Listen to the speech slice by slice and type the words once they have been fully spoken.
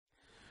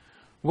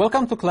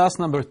Welcome to class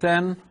number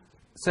 10,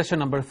 session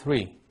number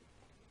 3.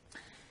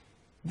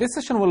 This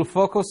session will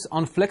focus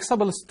on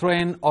flexible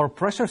strain or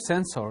pressure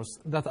sensors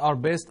that are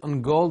based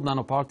on gold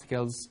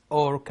nanoparticles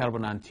or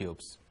carbon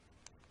nanotubes.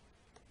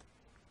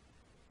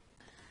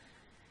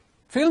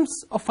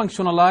 Films of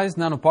functionalized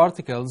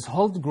nanoparticles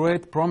hold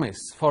great promise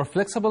for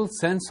flexible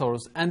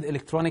sensors and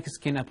electronic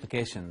skin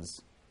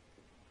applications.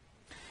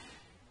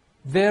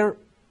 Their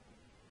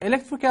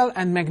electrical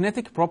and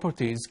magnetic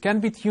properties can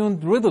be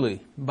tuned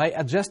readily by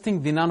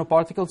adjusting the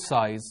nanoparticle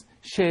size,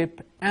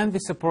 shape, and the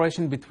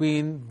separation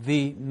between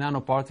the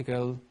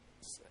nanoparticles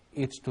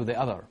each to the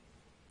other.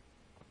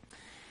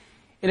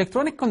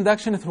 Electronic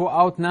conduction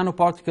throughout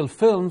nanoparticle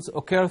films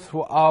occur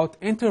throughout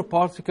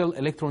interparticle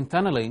electron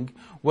tunneling,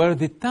 where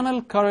the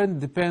tunnel current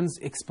depends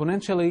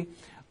exponentially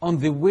on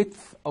the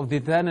width of the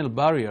tunnel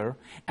barrier,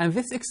 and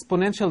this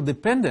exponential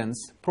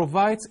dependence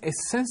provides a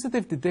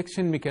sensitive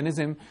detection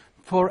mechanism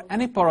for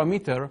any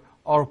parameter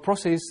or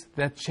process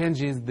that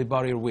changes the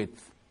barrier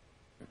width.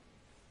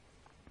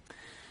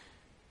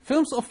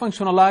 Films of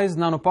functionalized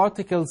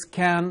nanoparticles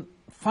can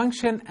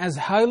function as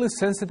highly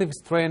sensitive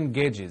strain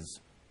gauges.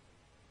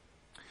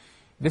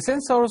 The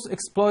sensors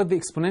exploit the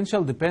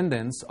exponential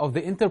dependence of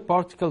the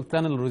interparticle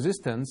tunnel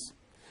resistance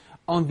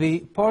on the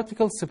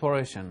particle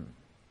separation.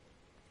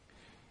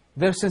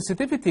 Their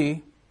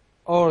sensitivity,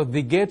 or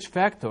the gauge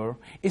factor,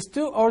 is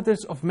 2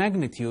 orders of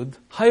magnitude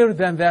higher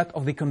than that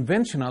of the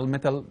conventional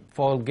metal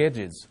foil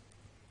gauges.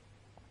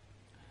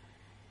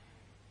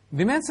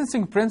 The main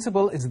sensing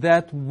principle is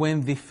that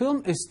when the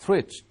film is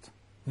stretched,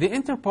 the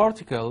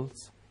interparticles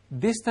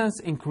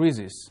distance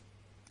increases.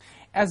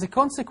 As a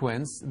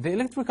consequence, the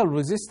electrical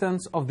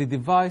resistance of the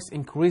device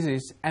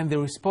increases and the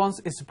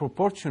response is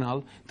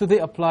proportional to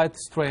the applied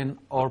strain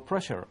or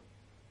pressure.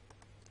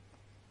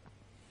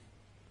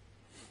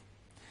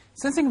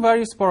 Sensing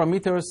various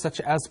parameters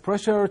such as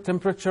pressure,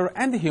 temperature,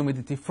 and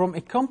humidity from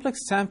a complex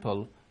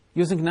sample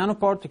using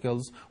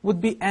nanoparticles would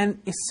be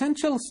an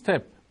essential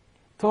step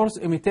towards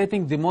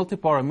imitating the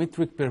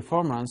multiparametric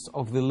performance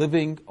of the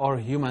living or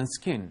human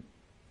skin.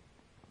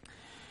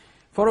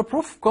 For a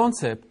proof of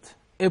concept,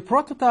 a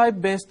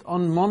prototype based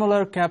on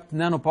monolar capped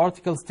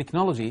nanoparticles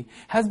technology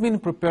has been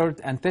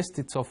prepared and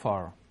tested so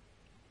far.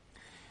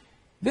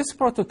 This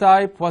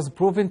prototype was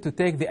proven to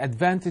take the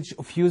advantage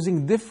of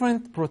using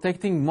different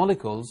protecting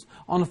molecules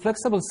on a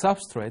flexible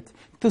substrate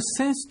to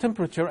sense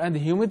temperature and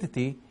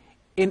humidity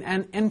in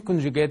an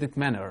unconjugated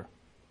manner.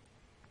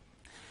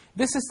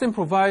 This system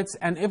provides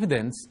an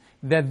evidence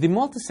that the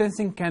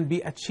multi-sensing can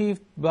be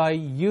achieved by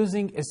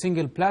using a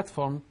single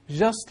platform,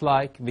 just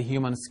like the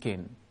human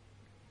skin.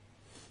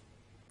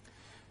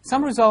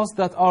 Some results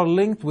that are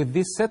linked with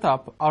this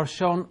setup are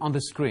shown on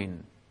the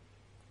screen.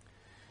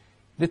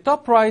 The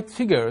top right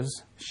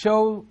figures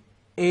show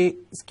a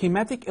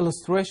schematic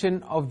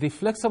illustration of the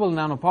flexible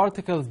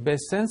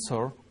nanoparticles-based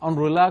sensor on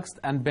relaxed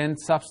and bent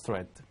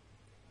substrate.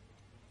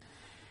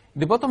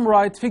 The bottom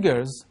right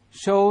figures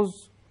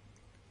shows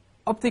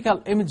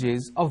optical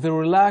images of the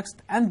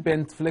relaxed and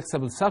bent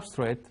flexible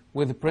substrate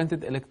with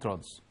printed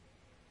electrodes.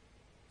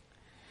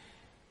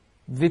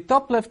 The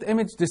top left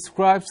image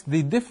describes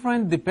the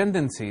different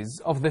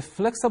dependencies of the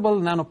flexible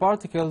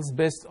nanoparticles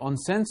based on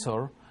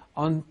sensor,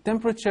 on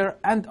temperature,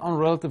 and on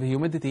relative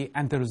humidity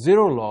under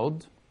zero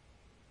load,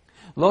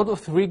 load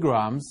of 3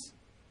 grams,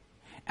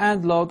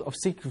 and load of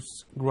 6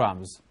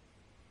 grams.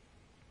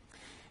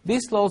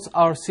 These loads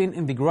are seen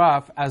in the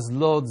graph as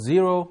load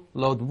 0,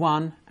 load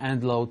 1,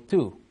 and load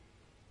 2.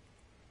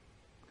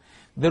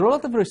 The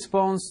relative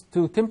response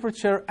to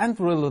temperature and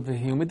relative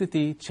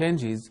humidity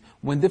changes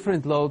when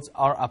different loads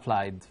are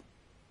applied.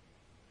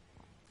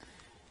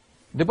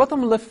 The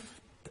bottom left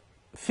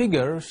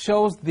figure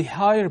shows the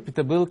high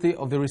repeatability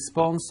of the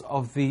response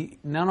of the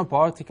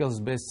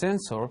nanoparticles-based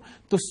sensor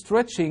to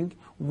stretching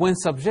when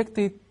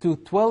subjected to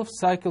 12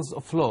 cycles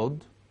of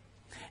load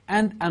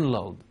and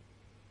unload.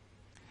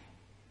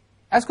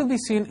 As could be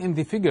seen in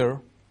the figure,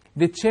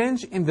 the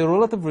change in the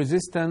relative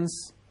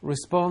resistance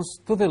response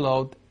to the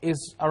load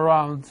is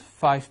around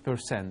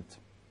 5%.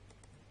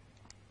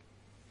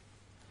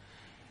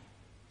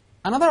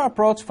 Another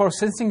approach for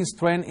sensing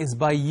strain is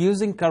by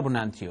using carbon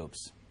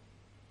nanotubes.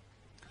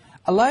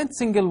 Aligned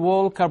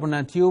single-wall carbon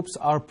nanotubes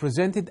are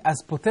presented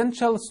as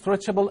potential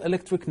stretchable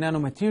electric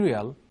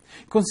nanomaterial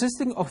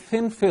consisting of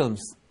thin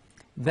films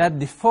that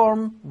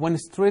deform when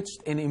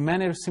stretched in a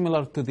manner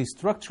similar to the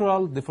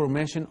structural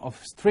deformation of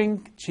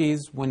string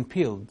cheese when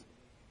peeled.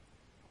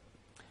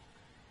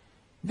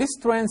 This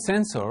strain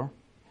sensor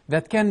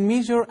that can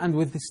measure and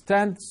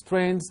withstand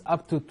strains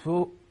up to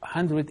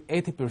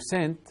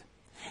 280%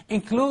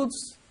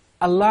 includes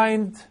a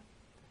lined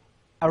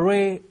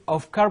array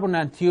of carbon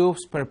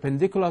nanotubes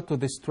perpendicular to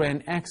the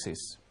strain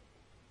axis.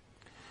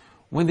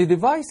 When the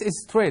device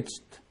is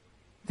stretched,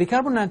 the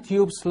carbon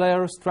nanotubes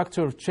layer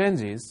structure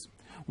changes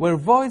where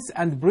voids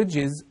and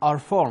bridges are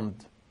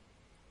formed.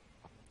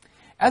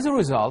 As a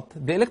result,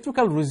 the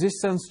electrical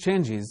resistance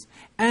changes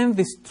and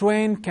the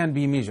strain can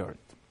be measured.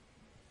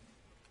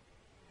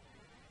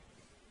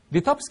 The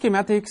top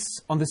schematics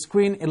on the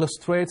screen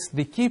illustrates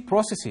the key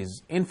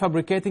processes in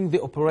fabricating the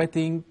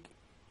operating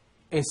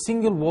a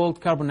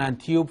single-walled carbon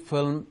nanotube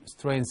film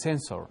strain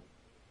sensor.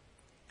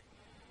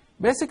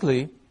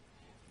 Basically,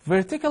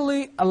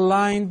 vertically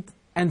aligned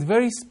and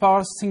very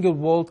sparse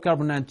single-walled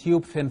carbon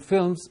nanotube thin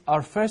films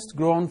are first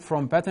grown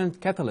from patterned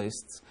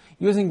catalysts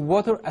using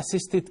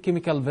water-assisted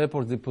chemical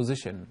vapor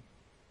deposition.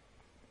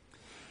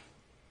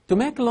 To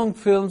make long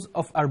films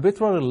of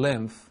arbitrary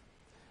length,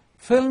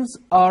 films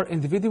are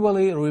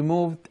individually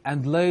removed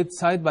and laid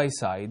side by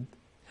side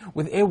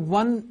with a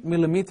 1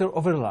 mm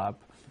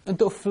overlap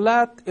into a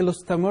flat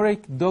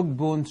elastomeric dog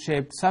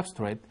bone-shaped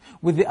substrate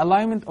with the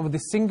alignment of the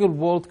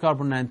single-walled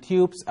carbon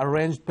nanotubes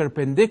arranged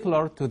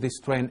perpendicular to the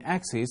strain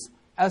axis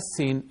as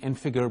seen in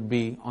figure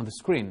B on the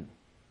screen.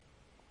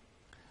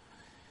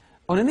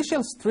 On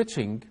initial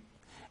stretching,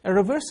 a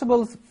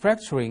reversible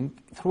fracturing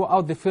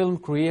throughout the film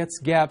creates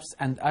gaps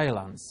and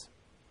islands.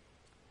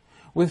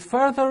 With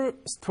further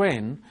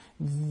strain,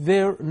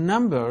 their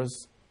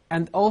numbers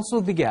and also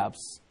the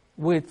gaps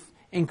width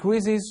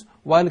increases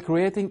while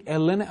creating a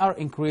linear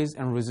increase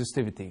in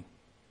resistivity.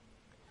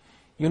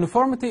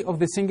 Uniformity of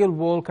the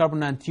single-wall carbon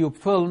nanotube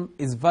film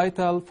is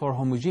vital for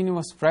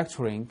homogeneous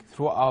fracturing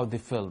throughout the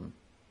film.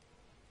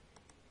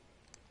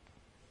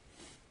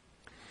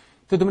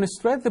 To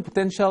demonstrate the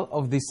potential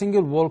of the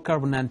single-wall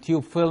carbon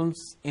nanotube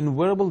films in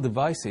wearable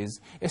devices,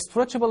 a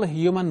stretchable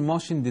human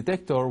motion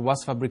detector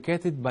was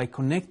fabricated by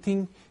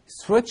connecting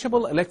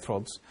stretchable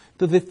electrodes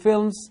to the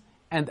films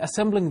and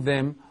assembling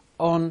them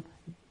on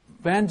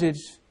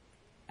bandage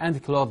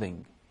and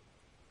clothing.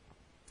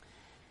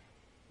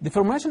 The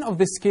formation of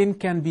the skin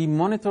can be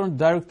monitored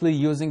directly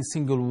using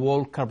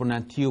single-wall carbon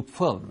nanotube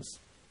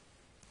films.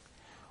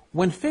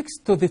 When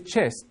fixed to the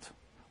chest,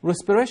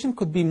 respiration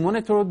could be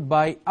monitored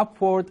by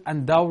upward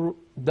and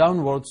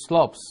downward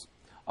slopes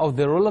of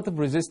the relative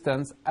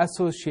resistance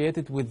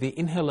associated with the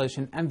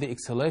inhalation and the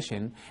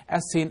exhalation,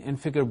 as seen in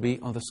figure B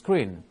on the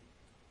screen.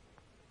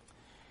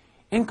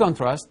 In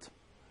contrast,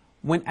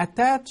 when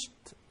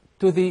attached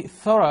to the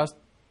thorax,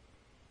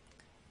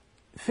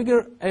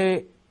 figure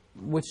A,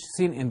 which is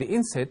seen in the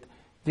inset,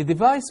 the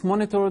device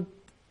monitored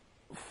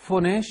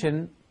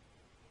phonation,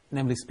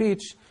 namely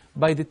speech,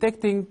 by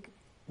detecting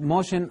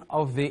motion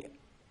of the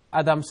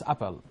Adam's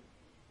apple.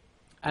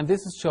 And this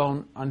is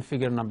shown on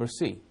figure number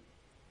C.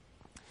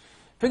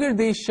 Figure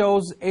D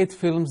shows 8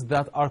 films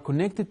that are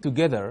connected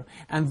together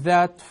and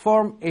that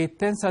form a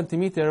 10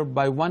 cm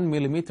by 1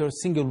 mm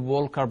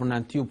single-wall carbon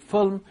nanotube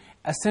film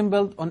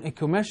assembled on a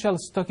commercial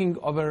stocking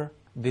over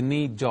the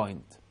knee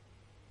joint.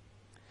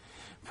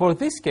 For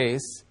this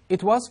case,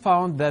 it was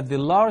found that the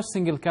large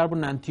single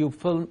carbon nanotube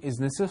film is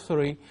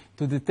necessary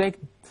to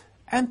detect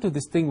and to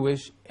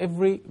distinguish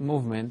every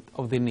movement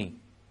of the knee.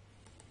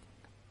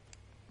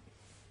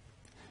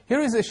 Here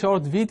is a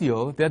short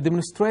video that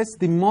demonstrates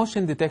the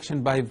motion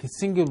detection by the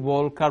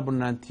single-wall carbon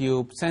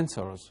nanotube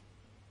sensors.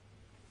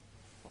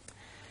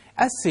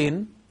 As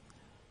seen,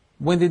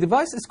 when the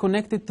device is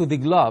connected to the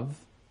glove,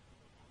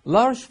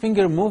 large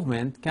finger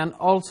movement can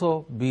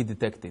also be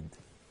detected.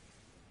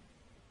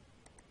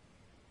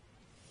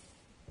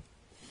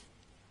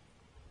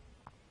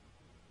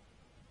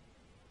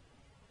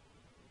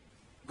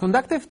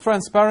 Conductive,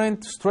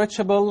 transparent,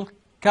 stretchable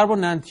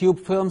carbon nanotube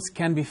films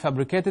can be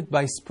fabricated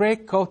by spray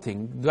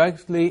coating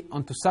directly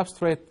onto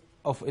substrate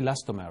of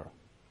elastomer.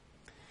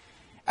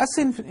 As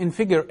seen in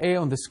figure A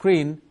on the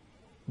screen,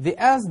 the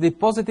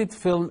as-deposited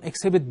film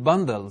exhibit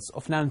bundles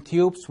of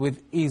nanotubes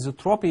with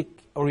isotropic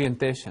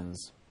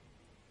orientations.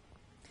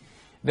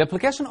 The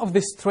application of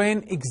the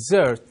strain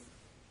exerts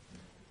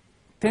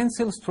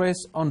tensile stress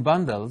on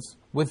bundles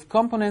with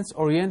components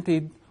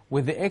oriented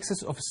with the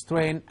axis of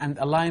strain and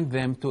align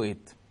them to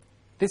it.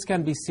 This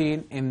can be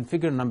seen in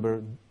figure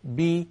number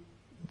B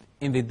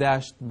in the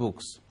dashed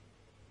books.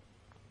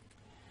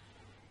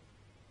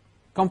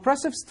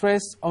 Compressive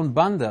stress on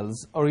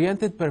bundles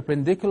oriented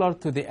perpendicular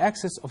to the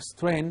axis of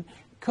strain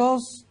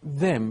cause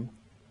them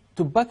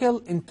to buckle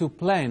into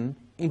plane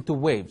into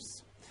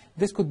waves.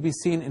 This could be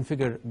seen in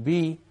figure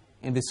B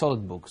in the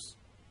solid books.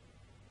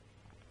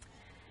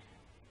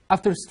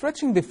 After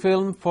stretching the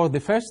film for the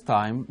first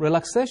time,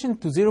 relaxation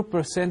to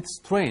 0%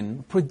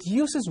 strain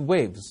produces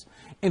waves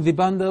in the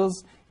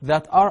bundles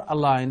that are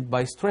aligned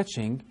by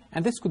stretching,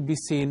 and this could be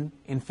seen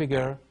in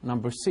figure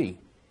number C.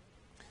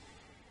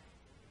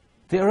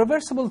 The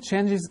irreversible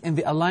changes in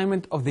the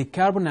alignment of the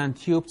carbon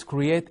nanotubes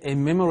create a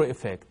memory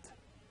effect.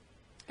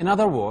 In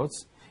other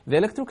words, the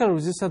electrical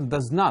resistance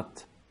does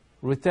not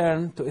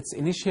return to its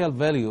initial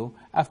value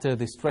after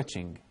the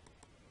stretching.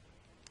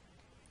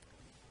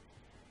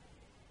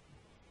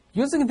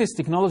 Using this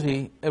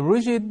technology, a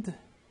rigid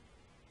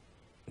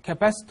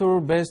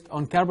capacitor based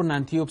on carbon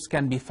nanotubes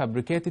can be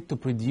fabricated to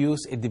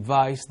produce a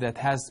device that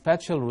has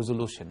spatial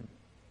resolution.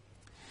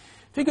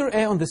 Figure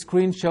A on the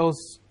screen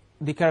shows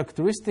the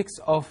characteristics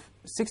of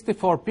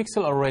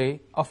 64-pixel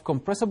array of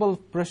compressible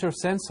pressure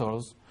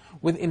sensors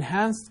with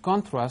enhanced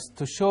contrast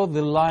to show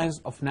the lines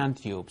of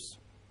nanotubes.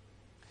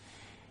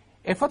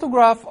 A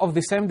photograph of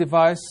the same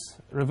device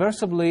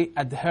reversibly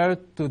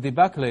adhered to the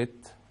backlit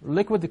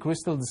liquid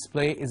crystal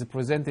display is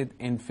presented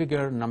in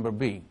figure number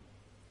B.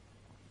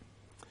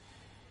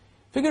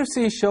 Figure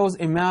C shows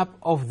a map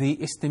of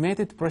the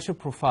estimated pressure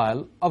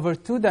profile over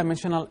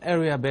two-dimensional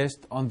area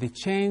based on the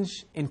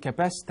change in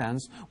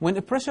capacitance when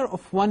a pressure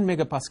of 1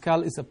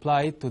 megapascal is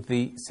applied to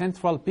the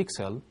central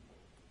pixel.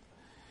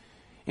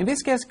 In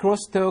this case,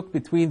 crosstalk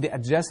between the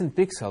adjacent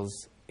pixels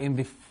in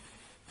the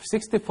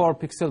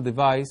 64-pixel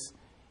device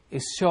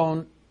is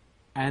shown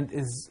and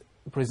is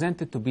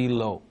presented to be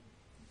low.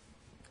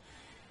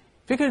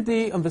 Figure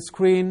D on the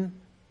screen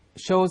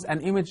shows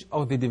an image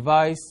of the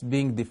device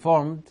being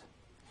deformed.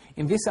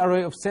 In this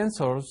array of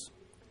sensors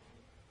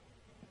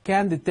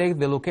can detect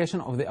the location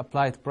of the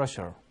applied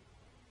pressure.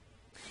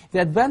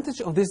 The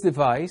advantage of this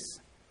device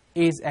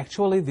is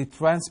actually the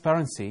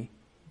transparency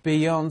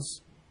beyond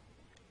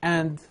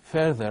and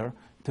further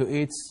to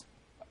its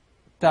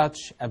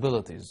touch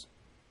abilities.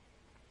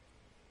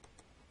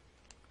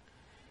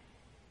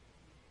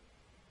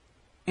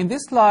 In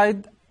this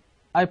slide,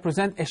 I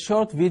present a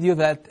short video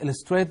that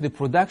illustrates the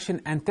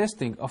production and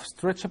testing of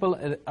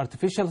stretchable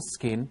artificial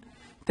skin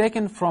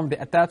taken from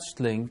the attached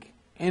link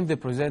in the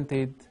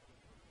presented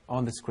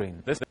on the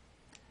screen.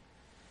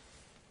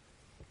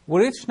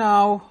 We reach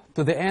now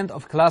to the end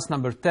of class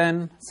number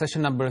 10,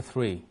 session number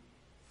 3.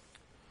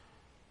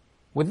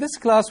 With this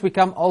class, we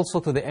come also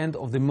to the end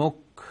of the MOOC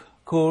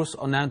course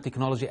on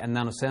nanotechnology and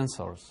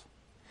nanosensors.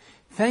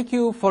 Thank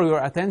you for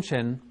your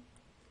attention,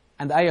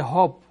 and I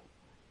hope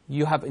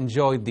you have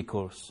enjoyed the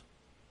course.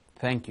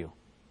 Thank you.